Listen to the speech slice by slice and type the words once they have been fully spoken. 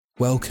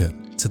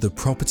Welcome to the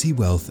Property,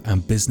 Wealth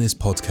and Business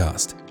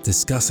Podcast,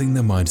 discussing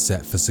the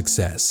mindset for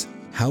success,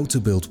 how to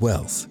build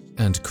wealth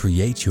and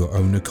create your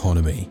own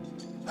economy.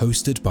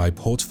 Hosted by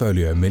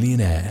portfolio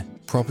millionaire,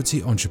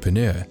 property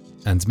entrepreneur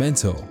and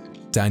mentor,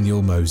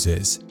 Daniel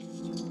Moses.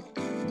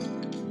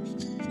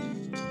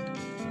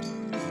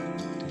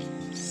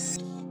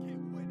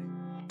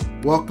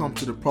 Welcome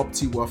to the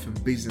Property, Wealth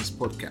and Business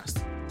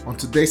Podcast. On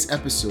today's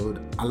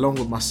episode, along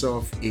with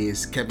myself,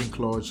 is Kevin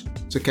Klodge.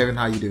 So Kevin,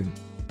 how you doing?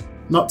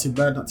 Not too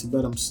bad.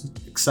 I'm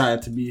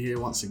excited to be here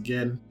once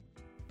again.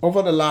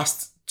 Over the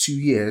last 2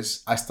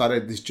 years, I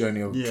started this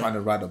journey of trying to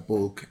write a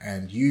book,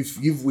 and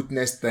you've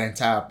witnessed the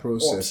entire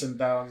process. Ups and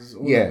downs,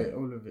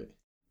 all of it.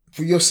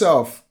 For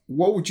yourself,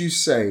 what would you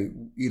say,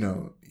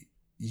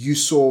 you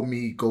saw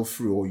me go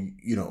through,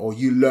 or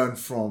you learned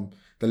from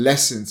the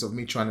lessons of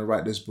me trying to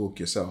write this book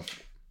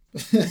yourself?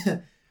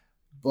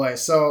 Boy,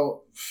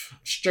 so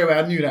straight away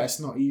I knew that it's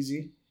not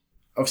easy.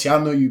 Obviously,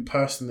 I know you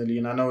personally,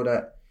 and I know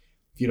that,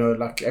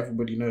 like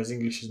everybody knows,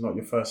 English is not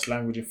your first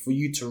language. And for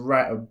you to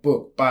write a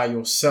book by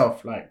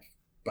yourself, like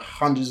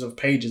hundreds of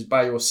pages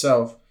by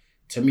yourself,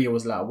 to me it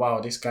was like,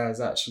 wow, this guy is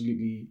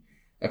absolutely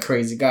a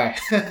crazy guy.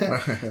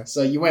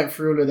 So you went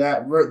through all of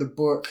that, wrote the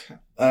book.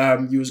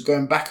 You was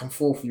going back and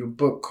forth with your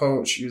book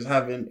coach. You was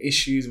having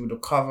issues with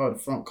the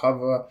front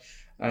cover.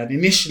 And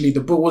initially,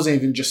 the book wasn't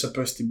even just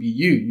supposed to be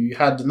you. You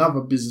had another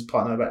business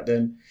partner back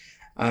then,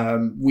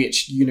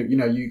 which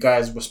you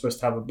guys were supposed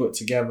to have a book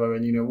together.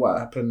 And what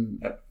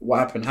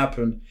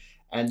happened,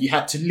 and you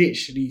had to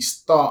literally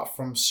start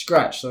from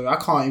scratch. So I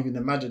can't even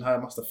imagine how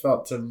it must have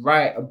felt to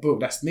write a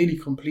book that's nearly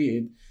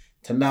completed,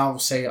 to now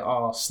say,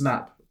 "Oh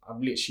snap! I've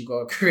literally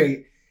got to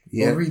create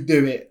or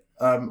redo it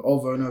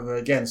over and over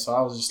again." So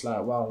I was just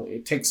like, "Wow,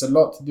 it takes a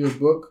lot to do a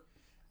book.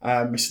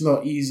 It's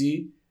not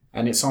easy."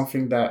 And it's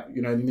something that,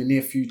 in the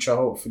near future,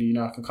 hopefully,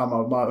 I can come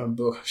out with my own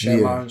book,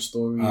 share my own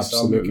stories. Absolutely.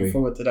 So I'm looking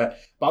forward to that.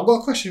 But I've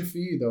got a question for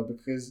you, though,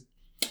 because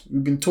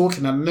we've been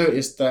talking and I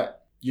noticed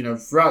that,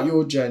 throughout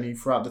your journey,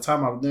 throughout the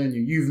time I've known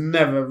you, you've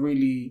never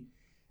really,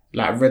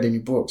 read any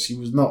books. You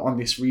was not on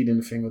this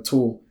reading thing at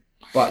all.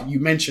 But you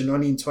mentioned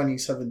only in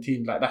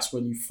 2017, that's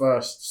when you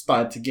first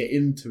started to get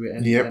into it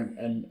and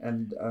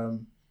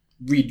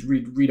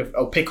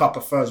pick up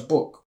a first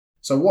book.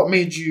 So what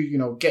made you,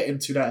 get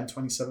into that in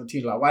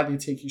 2017? Why did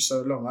it take you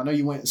so long? I know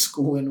you went to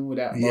school and all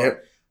that,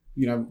 but,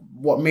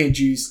 what made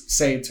you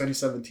say in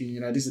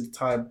 2017, this is the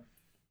time?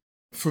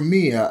 For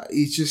me,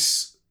 it's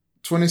just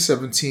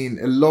 2017,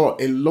 a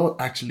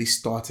lot actually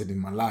started in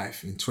my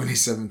life in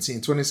 2017.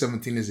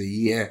 2017 is a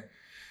year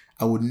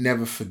I would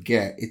never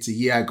forget. It's a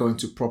year I go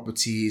into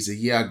property. It's a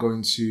year I go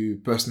into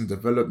personal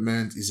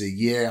development. It's a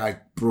year I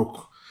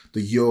broke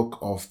the yoke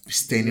of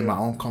staying in my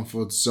own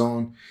comfort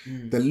zone.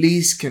 The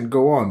list can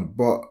go on.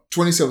 But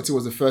 2017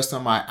 was the first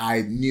time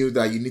I knew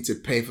that you need to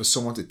pay for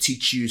someone to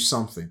teach you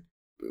something.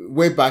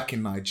 Way back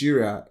in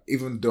Nigeria,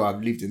 even though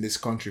I've lived in this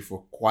country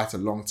for quite a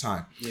long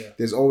time,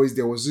 there's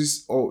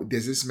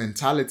this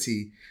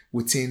mentality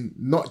within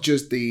not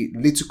just the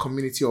little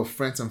community of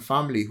friends and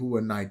family who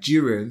were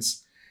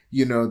Nigerians,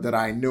 that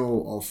I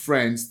know of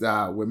friends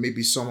that were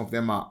maybe some of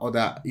them are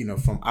other,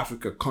 from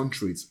Africa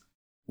countries.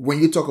 When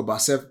you talk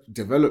about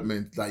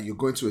self-development, you're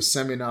going to a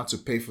seminar to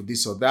pay for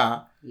this or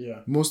that,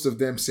 most of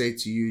them say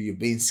to you, you're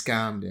being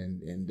scammed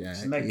and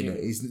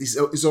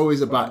it's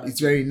always about, it's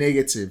very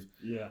negative.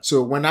 Yeah.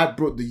 So when I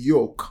brought the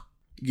yoke,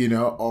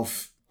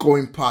 of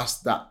going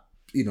past that,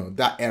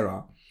 that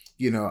era,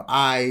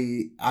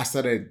 I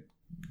started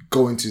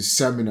going to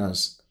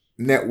seminars,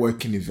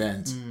 networking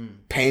events,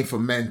 paying for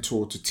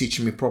mentor to teach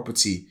me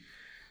property.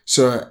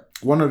 So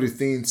one of the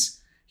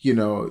things,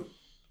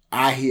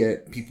 I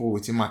hear people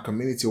within my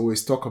community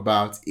always talk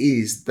about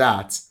is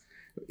that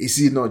it's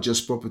not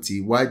just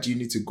property. Why do you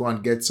need to go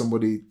and get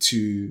somebody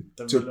to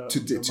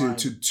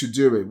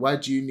do it? Why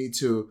do you need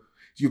to,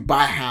 you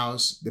buy a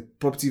house, the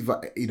property,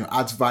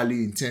 adds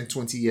value in 10,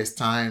 20 years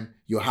time,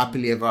 you're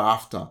happily ever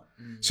after.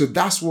 So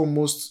that's what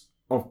most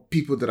of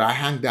people that I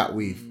hanged out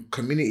with,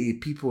 community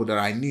people that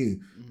I knew,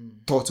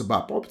 thought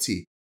about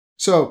property.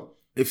 So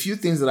a few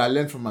things that I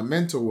learned from my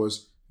mentor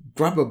was,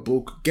 grab a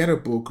book, get a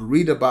book,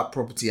 read about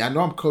property. I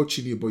know I'm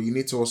coaching you, but you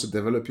need to also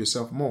develop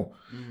yourself more.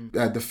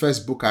 The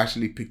first book I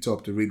actually picked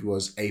up to read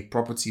was a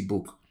property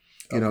book,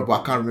 but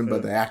I can't remember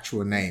the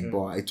actual name,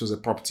 but it was a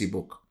property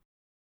book.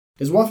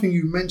 There's one thing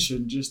you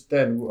mentioned just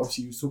then.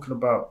 Obviously, you were talking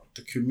about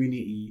the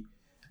community,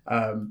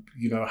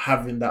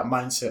 having that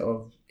mindset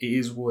of it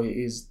is what it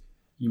is.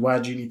 Why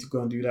do you need to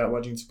go and do that?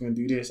 Why do you need to go and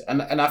do this?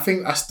 And I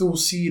think I still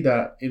see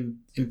that in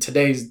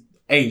today's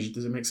age.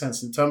 Does it make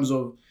sense? In terms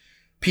of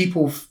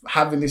people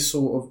having this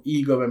sort of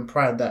ego and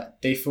pride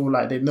that they feel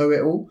like they know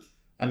it all.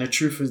 And the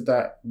truth is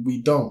that we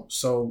don't.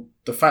 So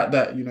the fact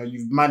that,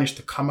 you've managed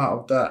to come out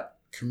of that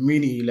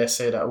community, let's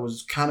say, that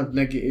was kind of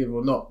negative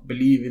or not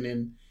believing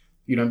in,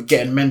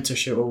 getting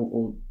mentorship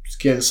or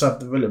getting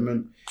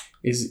self-development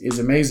is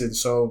amazing.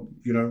 So,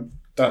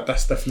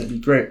 that's definitely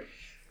great.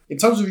 In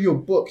terms of your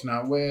book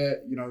now,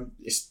 where,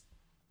 it's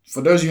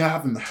For those who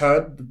haven't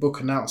heard the book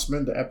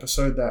announcement, the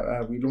episode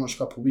that we launched a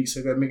couple of weeks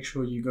ago, make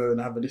sure you go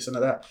and have a listen to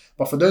that.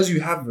 But for those who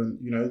haven't,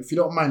 if you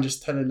don't mind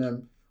just telling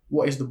them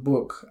what is the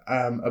book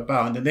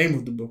about and the name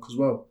of the book as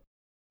well.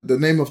 The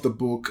name of the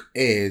book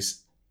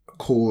is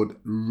called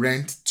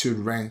Rent to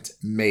Rent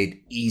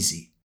Made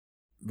Easy.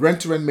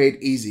 Rent to Rent Made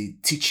Easy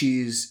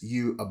teaches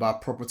you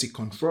about property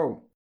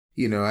control.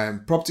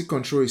 And property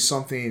control is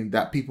something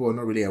that people are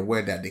not really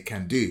aware that they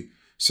can do.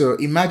 So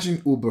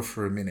imagine Uber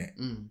for a minute.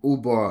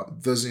 Uber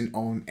doesn't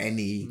own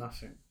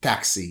nothing.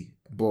 Taxi,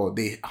 but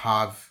they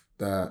have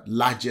the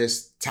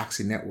largest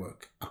taxi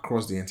network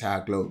across the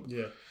entire globe.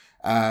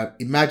 Yeah.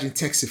 Imagine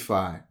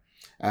Taxify.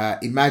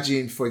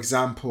 Imagine, for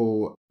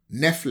example,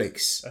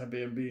 Netflix.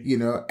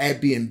 Airbnb.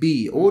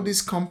 Airbnb. All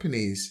these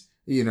companies,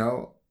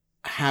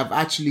 have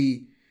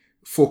actually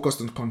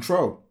focused on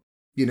control.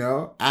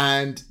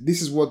 And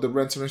this is what the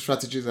rent-to-rent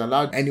strategies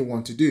allowed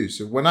anyone to do.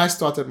 So when I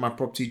started my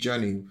property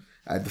journey,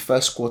 the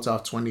first quarter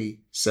of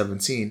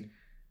 2017,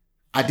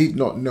 I did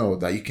not know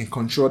that you can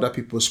control other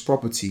people's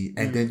property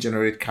and then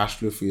generate cash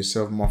flow for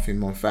yourself month in,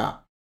 month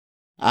out.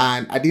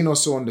 And I didn't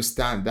also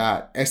understand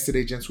that estate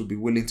agents would be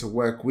willing to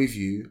work with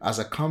you as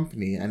a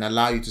company and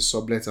allow you to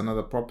sublet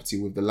another property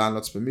with the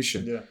landlord's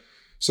permission. Yeah.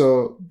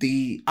 So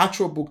the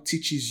actual book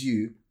teaches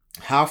you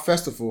how,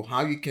 first of all,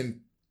 how you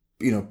can,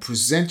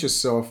 present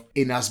yourself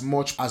in as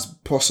much as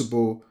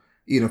possible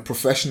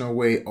professional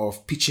way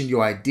of pitching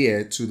your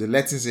idea to the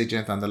lettings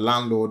agent and the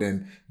landlord,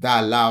 and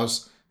that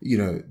allows,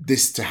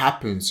 this to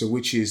happen. So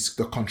which is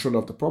the control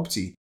of the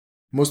property.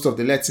 Most of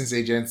the lettings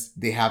agents,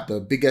 they have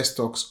the biggest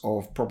stocks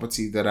of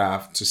property that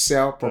are to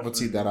sell,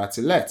 property that are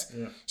to let.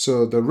 Yeah.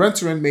 So the Rent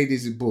to Rent Made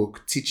Easy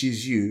book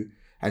teaches you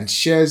and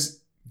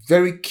shares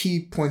very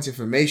key point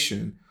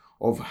information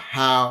of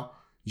how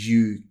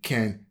you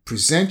can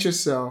present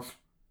yourself,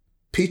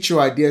 pitch your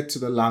idea to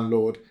the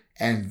landlord,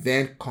 and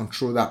then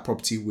control that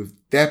property with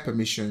their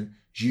permission.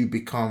 You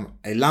become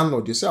a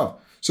landlord yourself.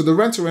 So the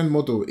rent-to-rent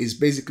model is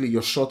basically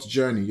your shortcut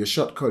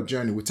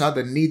journey without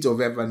the need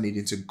of ever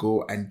needing to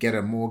go and get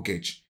a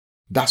mortgage.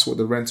 That's what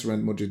the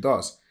rent-to-rent model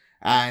does.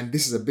 And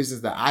this is a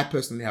business that I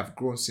personally have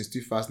grown since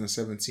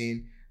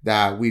 2017,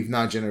 that we've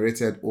now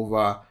generated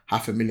over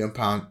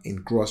 £500,000 in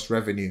gross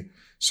revenue.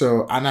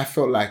 So, and I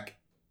felt like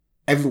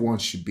everyone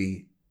should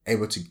be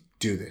able to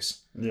do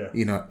this. Yeah.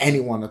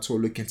 Anyone at all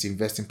looking to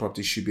invest in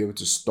property should be able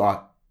to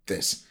start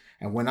this.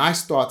 And when I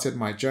started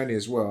my journey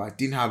as well, I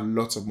didn't have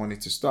lots of money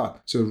to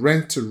start. So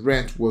rent to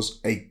rent was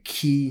a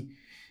key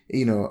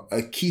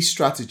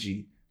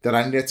strategy that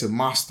I needed to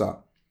master.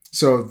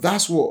 So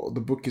that's what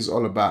the book is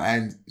all about.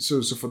 And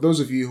so for those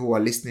of you who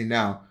are listening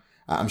now,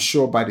 I'm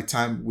sure by the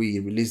time we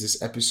release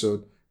this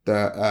episode,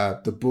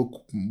 the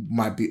book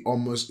might be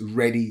almost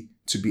ready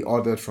to be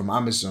ordered from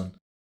Amazon.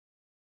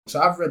 So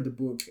I've read the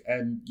book,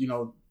 and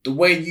the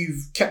way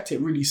you've kept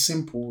it really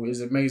simple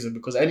is amazing,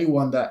 because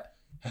anyone that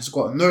has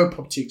got no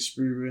property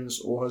experience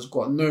or has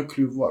got no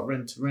clue of what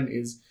rent to rent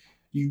is,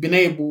 you've been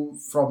able,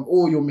 from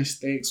all your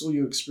mistakes, all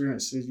your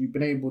experiences, you've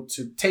been able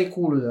to take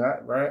all of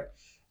that, right,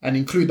 and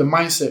include the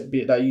mindset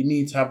bit that you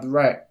need to have the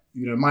right,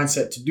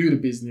 mindset to do the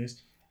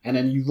business. And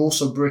then you've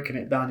also broken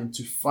it down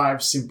into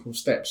 5 simple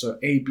steps. So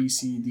A, B,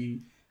 C,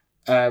 D,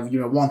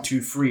 1,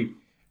 2, 3,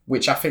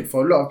 which I think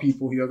for a lot of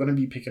people who are going to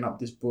be picking up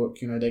this book,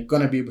 they're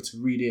going to be able to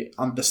read it,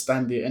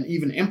 understand it, and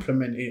even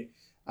implement it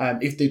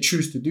if they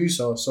choose to do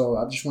so. So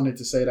I just wanted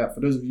to say that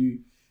for those of you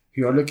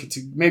who are looking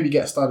to maybe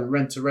get started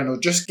rent to rent, or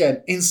just get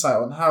an insight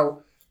on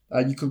how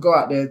you can go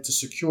out there to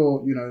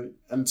secure,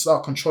 and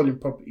start controlling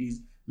properties,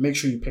 make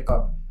sure you pick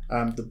up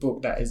the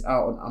book that is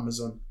out on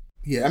Amazon.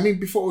 Yeah,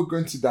 before we go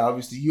into that,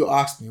 obviously you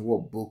asked me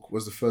what book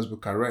was the first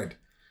book I read.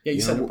 Yeah,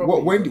 you said the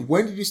property.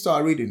 When did you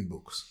start reading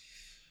books?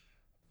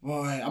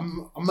 Boy,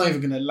 I'm not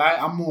even gonna lie.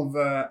 I'm more of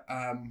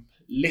a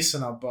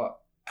listener, but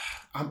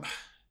I'm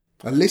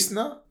a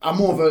listener. I'm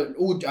more of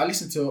I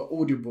listen to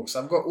audiobooks.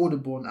 I've got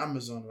Audible on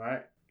Amazon,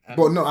 right? And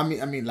but no, I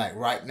mean, like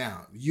right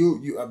now,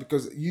 you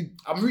because you.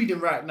 I'm reading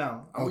right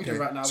now. Reading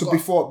right now. So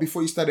before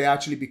you started,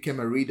 actually became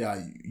a reader.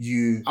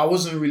 I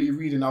wasn't really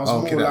reading. I was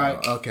more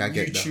like I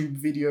get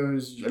YouTube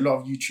videos, a lot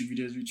of YouTube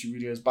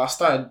videos. But I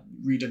started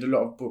reading a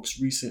lot of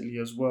books recently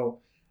as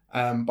well.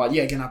 But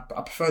yeah, again,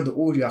 I prefer the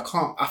audio.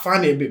 I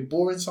find it a bit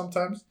boring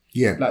sometimes.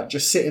 Yeah. Like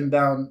just sitting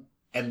down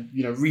and,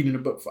 reading a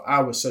book for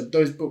hours. So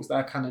those books that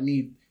I kind of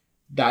need,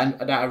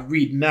 that I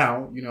read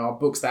now, are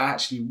books that I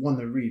actually want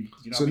to read.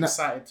 So I'm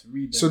excited to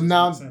read them. So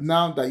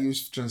now that you've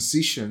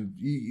transitioned,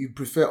 you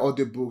prefer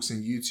audiobooks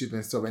and YouTube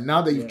and stuff. And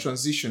now that you've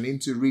transitioned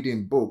into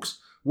reading books,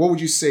 what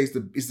would you say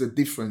is the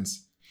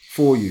difference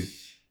for you?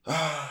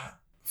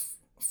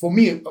 For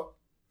me,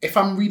 if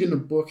I'm reading a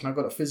book and I've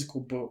got a physical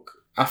book,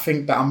 I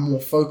think that I'm more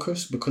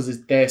focused because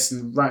it's there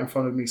right in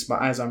front of me. It's my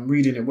eyes. I'm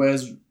reading it.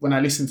 Whereas when I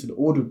listen to the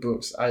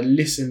audiobooks, I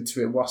listen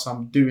to it whilst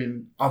I'm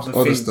doing other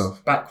things,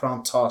 stuff,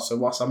 background tasks, or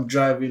whilst I'm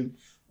driving,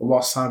 or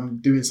whilst I'm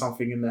doing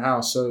something in the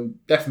house. So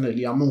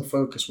definitely, I'm more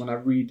focused when I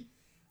read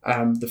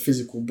the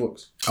physical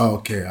books. Oh,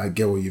 okay, I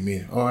get what you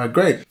mean. All right,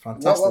 great,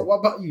 fantastic. What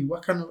about you?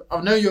 What kind of?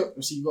 I know you've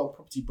got a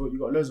property book. You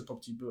got loads of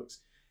property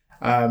books.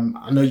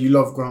 I know you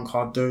love Grant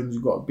Cardone.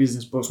 You've got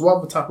business books. What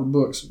other type of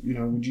books,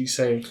 would you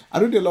say? I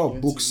read a lot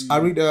of books. I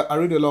read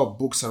a lot of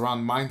books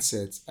around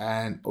mindset,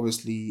 and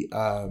obviously,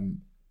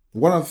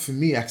 for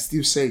me, I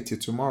still say it till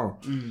tomorrow.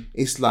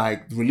 It's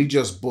like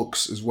religious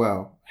books as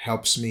well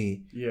helps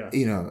me. Yeah.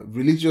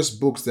 Religious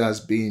books that has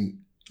been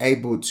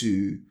able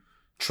to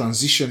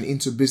transition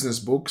into business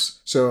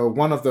books. So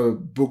one of the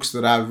books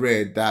that I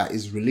read that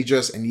is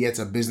religious and yet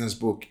a business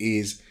book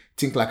is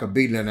Think Like a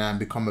Billionaire and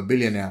Become a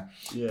Billionaire.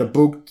 Yeah. The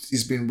book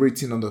is been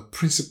written on the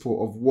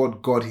principle of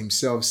what God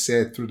himself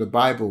said through the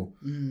Bible.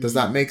 Does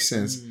that make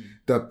sense?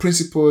 The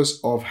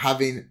principles of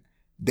having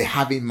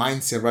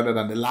mindset rather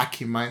than the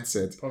lacking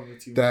mindset.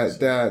 Poverty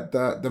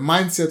The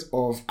mindset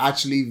of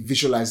actually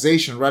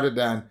visualization rather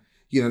than,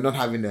 not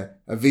having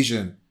a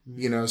vision.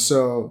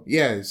 So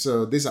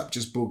these are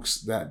just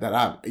books that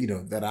I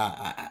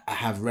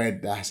have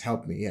read that has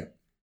helped me. Yeah.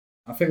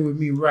 I think with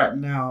me right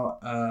now,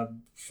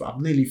 I've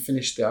nearly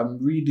finished it.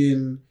 I'm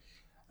reading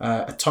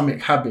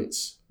Atomic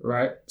Habits,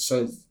 right?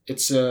 So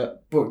it's a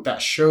book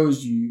that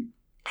shows you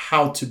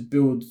how to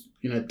build,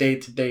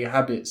 day-to-day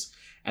habits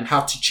and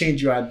how to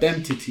change your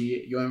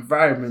identity, your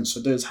environment,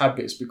 so those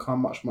habits become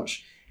much,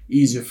 much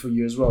easier for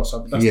you as well.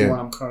 So that's the one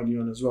I'm currently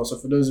on as well. So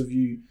for those of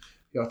you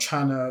who are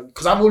trying to,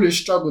 because I've always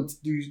struggled to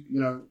do,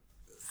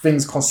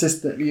 things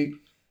consistently.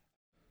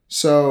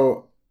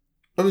 So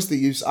obviously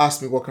you've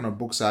asked me what kind of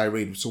books I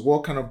read. So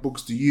what kind of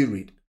books do you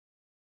read?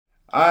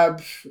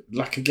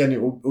 Again,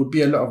 it would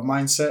be a lot of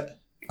mindset.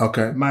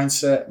 Okay.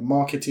 Mindset,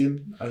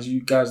 marketing. As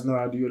you guys know,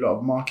 I do a lot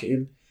of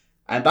marketing.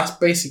 And that's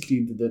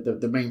basically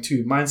the main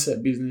two,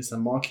 mindset, business,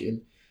 and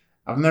marketing.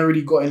 I've never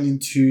really gotten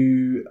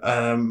into,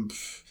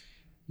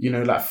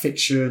 like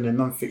fiction and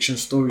non-fiction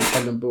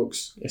storytelling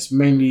books. It's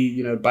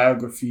mainly,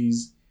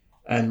 biographies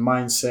and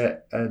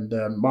mindset and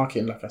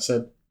marketing, like I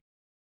said.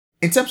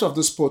 In terms of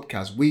this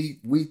podcast,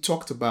 we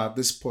talked about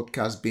this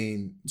podcast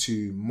being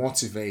to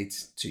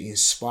motivate, to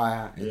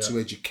inspire, and to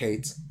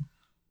educate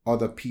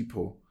other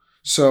people.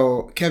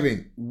 So,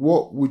 Kevin,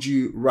 what would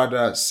you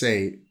rather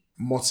say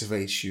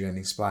motivates you and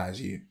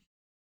inspires you?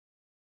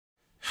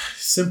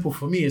 Simple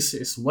for me.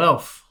 It's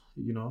wealth.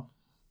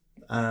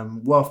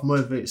 Wealth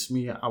motivates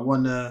me. I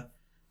want to,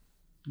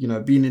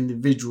 be an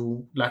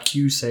individual, like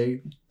you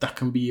say, that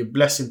can be a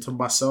blessing to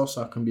myself,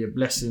 so I can be a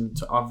blessing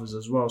to others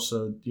as well.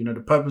 So,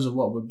 the purpose of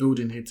what we're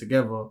building here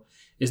together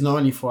is not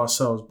only for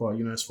ourselves, but,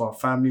 it's for our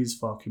families,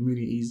 for our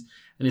communities,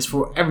 and it's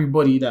for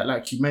everybody that,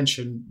 like you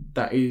mentioned,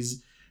 that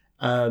is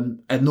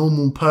a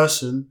normal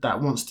person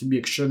that wants to be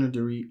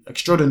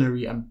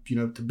extraordinary and,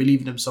 to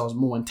believe in themselves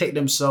more and take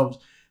themselves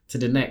to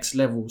the next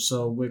level.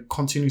 So we're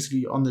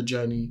continuously on the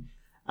journey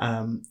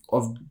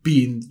of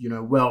being,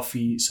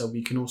 wealthy, so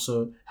we can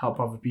also help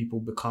other people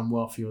become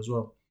wealthy as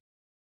well.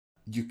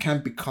 You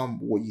can't become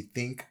what you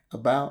think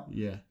about,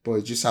 but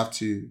you just have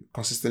to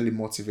consistently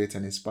motivate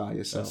and inspire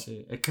yourself. That's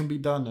it. It can be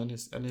done, and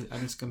it's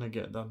gonna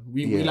get done.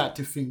 We like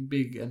to think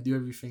big and do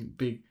everything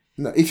big.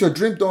 No, if your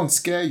dream don't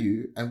scare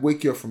you and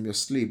wake you up from your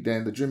sleep,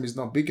 then the dream is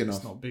not big enough.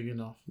 It's not big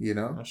enough.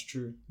 That's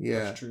true.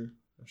 Yeah. That's true.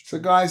 So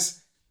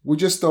guys, we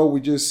just thought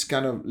we'd just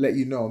kind of let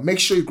you know. Make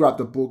sure you grab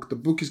the book. The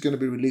book is going to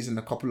be released in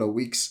a couple of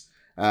weeks.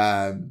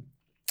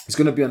 It's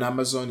going to be on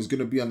Amazon. It's going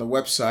to be on the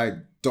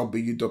website,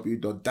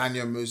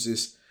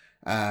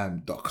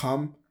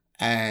 www.danielmoses.com.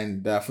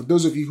 And for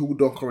those of you who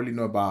don't currently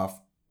know about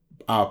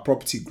our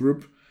property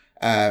group,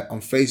 on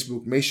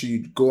Facebook, make sure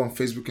you go on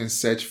Facebook and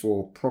search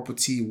for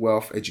Property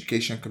Wealth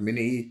Education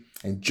Community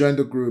and join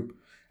the group,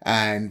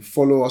 and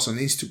follow us on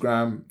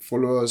Instagram,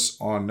 follow us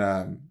on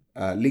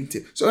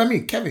LinkedIn. So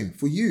Kevin,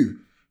 for you,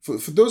 for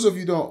those of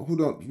you who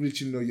don't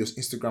really know your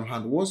Instagram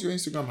handle, what's your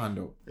Instagram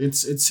handle?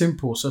 It's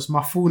simple. So it's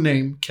my full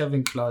name,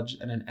 Kevin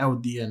Kludge, and then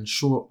LDN,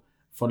 short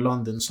for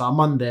London. So I'm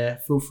on there.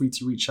 Feel free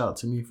to reach out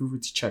to me. Feel free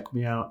to check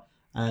me out.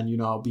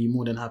 And, I'll be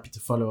more than happy to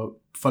follow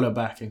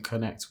back and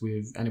connect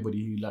with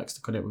anybody who likes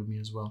to connect with me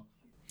as well.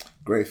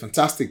 Great.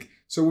 Fantastic.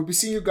 So we'll be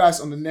seeing you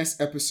guys on the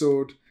next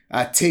episode.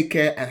 Take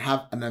care and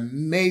have an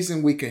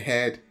amazing week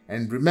ahead.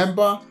 And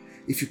remember,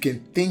 if you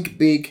can think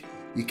big,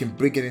 you can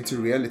bring it into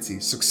reality.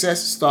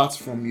 Success starts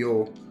from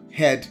your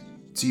head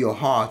to your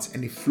heart,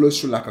 and it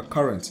flows through like a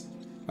current.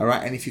 All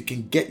right. And if you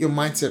can get your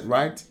mindset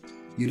right,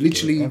 you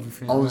literally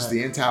owns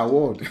the entire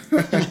world.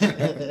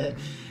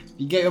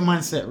 You get your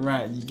mindset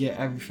right, you get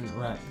everything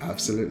right.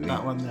 Absolutely.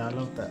 That one there, I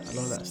love that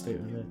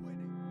statement there.